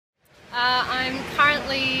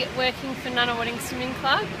working for Nunawading Swimming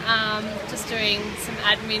Club, just doing some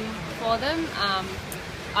admin for them.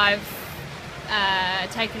 I've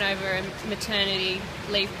taken over a maternity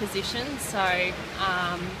leave position, so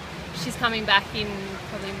she's coming back in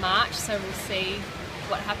probably March, so we'll see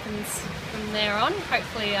what happens from there on.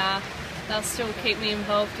 Hopefully they'll still keep me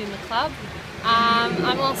involved in the club.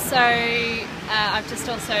 I've just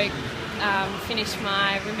also finished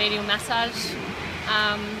my remedial massage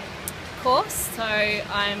course, so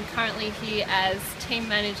I'm currently here as team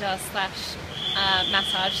manager slash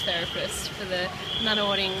massage therapist for the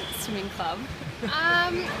Nunawading Swimming Club.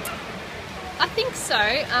 I think so.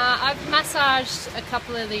 I've massaged a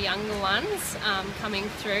couple of the younger ones coming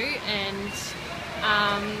through, and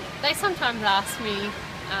they sometimes ask me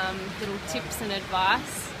little tips and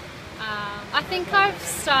advice. I think I've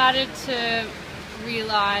started to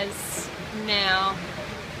realise now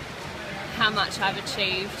how much I've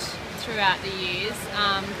achieved throughout the years.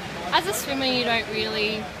 As a swimmer, you don't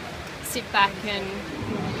really sit back and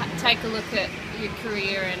take a look at your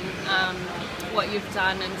career and what you've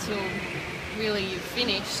done until really you've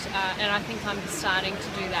finished, and I think I'm starting to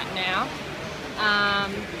do that now.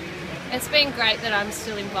 It's been great that I'm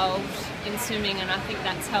still involved in swimming, and I think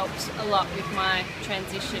that's helped a lot with my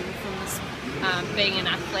transition from being an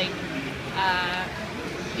athlete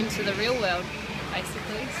into the real world,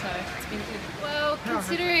 basically, so it's been good. Well,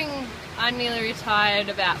 considering I nearly retired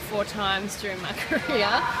about 4 times during my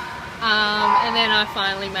career, and then I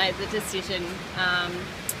finally made the decision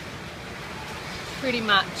pretty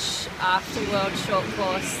much after World Short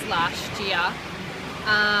Course last year.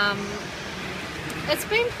 It's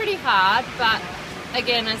been pretty hard, but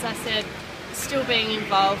again, as I said, still being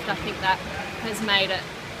involved, I think that has made it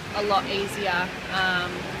a lot easier.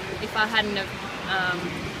 If I hadn't have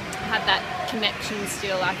had that connection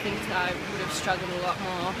still, I think I would have struggled a lot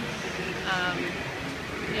more.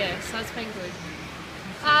 So it's been good.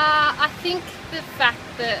 I think the fact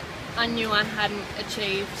that I knew I hadn't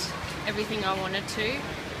achieved everything I wanted to,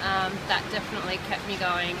 that definitely kept me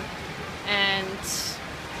going, and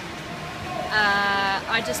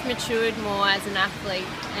I just matured more as an athlete,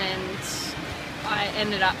 and I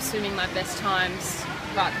ended up swimming my best times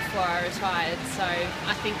right before I retired, so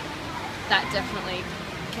I think that definitely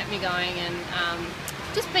kept me going, and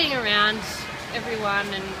just being around everyone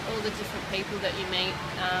and all the different people that you meet,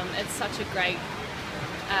 it's such a great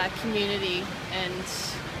community, and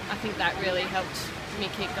I think that really helped me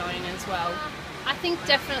keep going as well. I think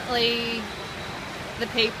definitely the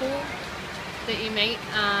people that you meet,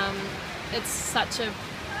 it's such a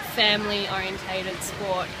family orientated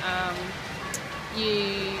sport.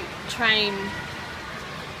 You train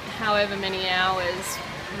however many hours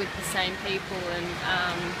with the same people, and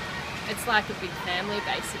it's like a big family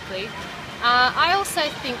basically. I also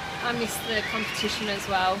think I miss the competition as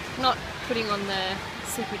well, not putting on the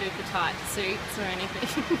super duper tight suits or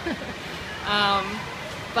anything.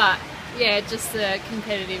 But yeah, just the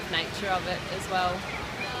competitive nature of it as well.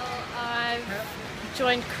 I've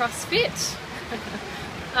joined CrossFit,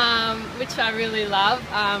 which I really love,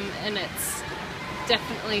 and it's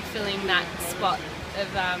definitely filling that spot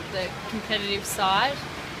of the competitive side.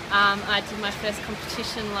 I did my first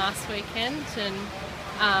competition last weekend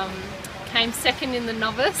and came second in the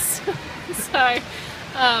novice, so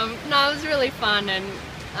no, it was really fun, and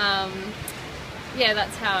yeah,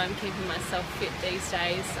 that's how I'm keeping myself fit these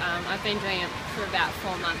days. I've been doing it for about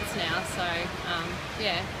 4 months now, so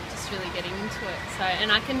yeah, just really getting into it. So,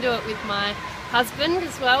 and I can do it with my husband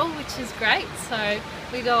as well, which is great. So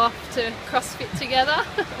we go off to CrossFit together.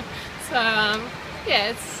 So yeah,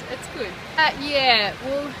 it's good. Yeah,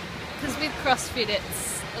 well, because with CrossFit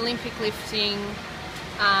it's Olympic lifting,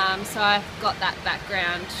 so I've got that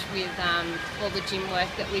background with all the gym work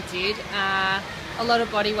that we did. A lot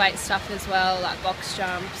of body weight stuff as well, like box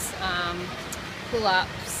jumps,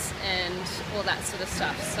 pull-ups and all that sort of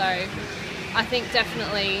stuff. So I think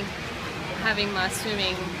definitely having my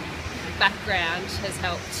swimming background has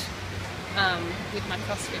helped with my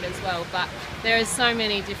CrossFit as well. But there are so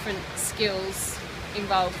many different skills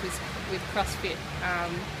involved with CrossFit.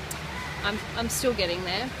 I'm still getting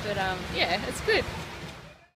there, but yeah, it's good.